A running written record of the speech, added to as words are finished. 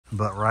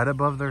but right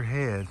above their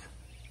heads,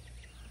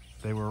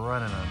 they were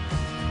running under.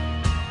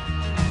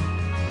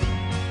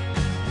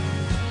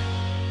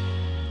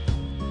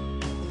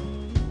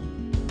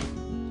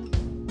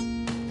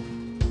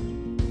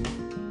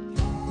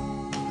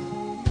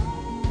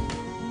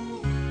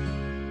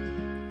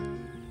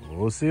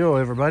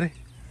 Thse, everybody.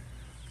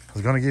 I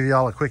was going to give you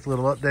all a quick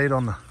little update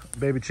on the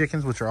baby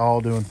chickens, which are all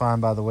doing fine,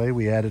 by the way.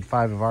 We added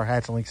 5 of our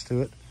hatchlings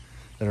to it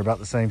that are about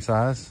the same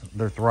size.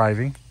 They're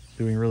thriving,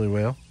 doing really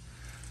well.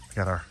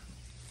 Got our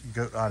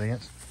goat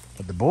audience.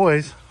 But the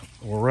boys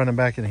were running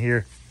back in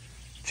here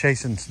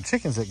chasing some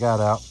chickens that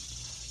got out,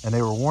 and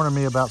they were warning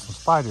me about some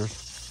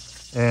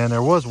spiders. And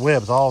there was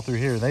webs all through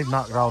here. They've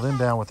knocked all them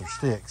down with their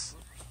sticks.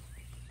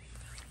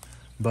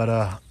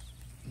 But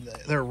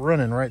they're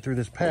running right through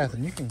this path,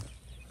 and you can,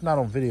 not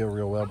on video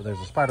real well, but there's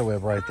a spider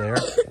web right there.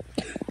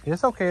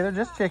 It's okay, they're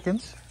just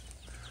chickens.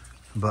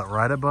 But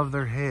right above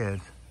their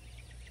heads,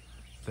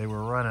 they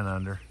were running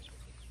under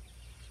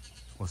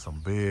with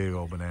some big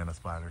old banana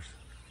spiders.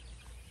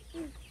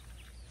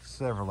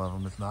 Several of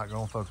them. It's not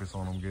going to focus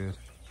on them good.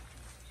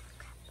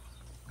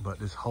 But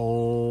this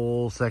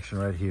whole section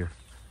right here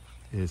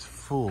is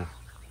full.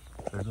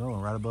 There's another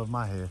one right above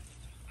my head.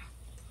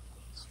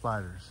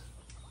 Spiders.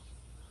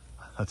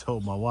 I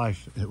told my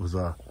wife it was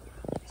a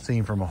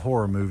scene from a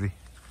horror movie.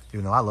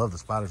 Even though I love the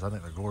spiders, I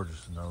think they're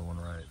gorgeous. Another one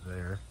right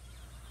there.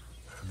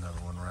 Another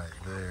one right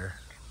there.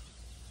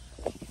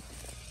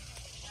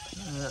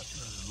 Yep,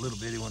 a little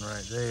bitty one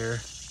right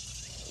there.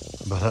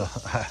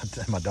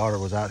 But my daughter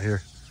was out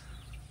here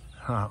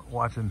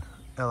watching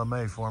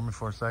LMA for me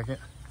for a second.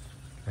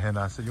 And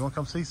I said, you want to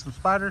come see some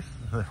spiders?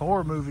 The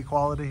horror movie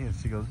quality. And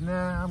she goes,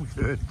 nah, I'm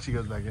good. She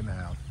goes back in the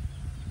house.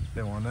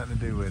 Didn't want nothing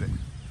to do with it.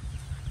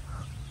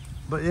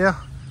 But yeah,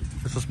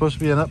 this was supposed to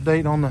be an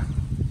update on the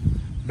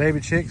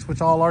baby chicks,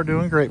 which all are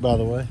doing great, by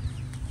the way.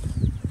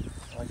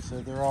 Like I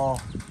said, they're all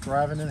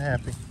thriving and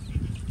happy.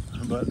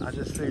 But I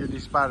just figured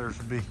these spiders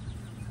would be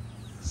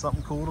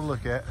something cool to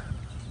look at.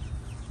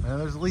 And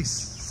there's at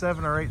least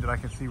 7 or 8 that I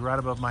can see right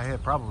above my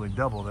head, probably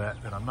double that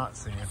I'm not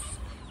seeing.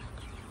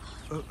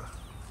 But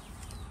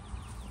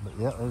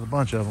yeah, there's a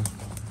bunch of them.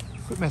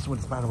 Quit messing with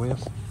the spider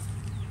webs.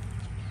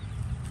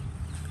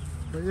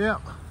 But yeah,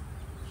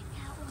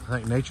 I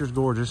think nature's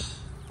gorgeous.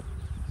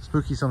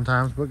 Spooky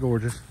sometimes, but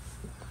gorgeous.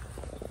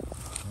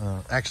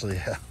 Actually,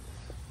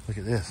 look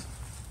at this.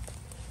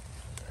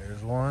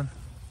 There's one.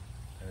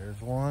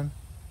 There's one.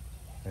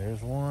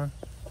 There's one.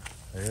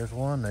 There's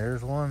one.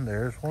 There's one.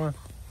 There's one.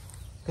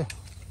 Yeah.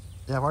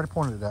 Yeah, I've already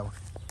pointed at that one.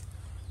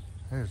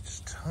 There's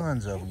just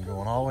tons of them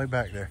going all the way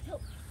back there.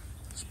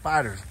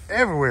 Spiders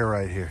everywhere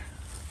right here.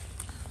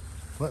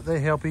 But they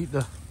help eat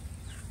the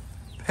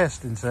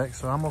pest insects,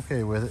 so I'm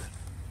okay with it.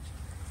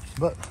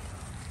 But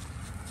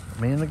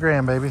me and the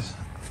grandbabies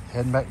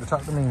heading back to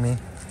talk to Mimi.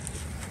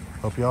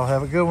 Hope y'all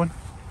have a good one.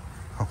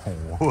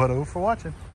 Wado for watching.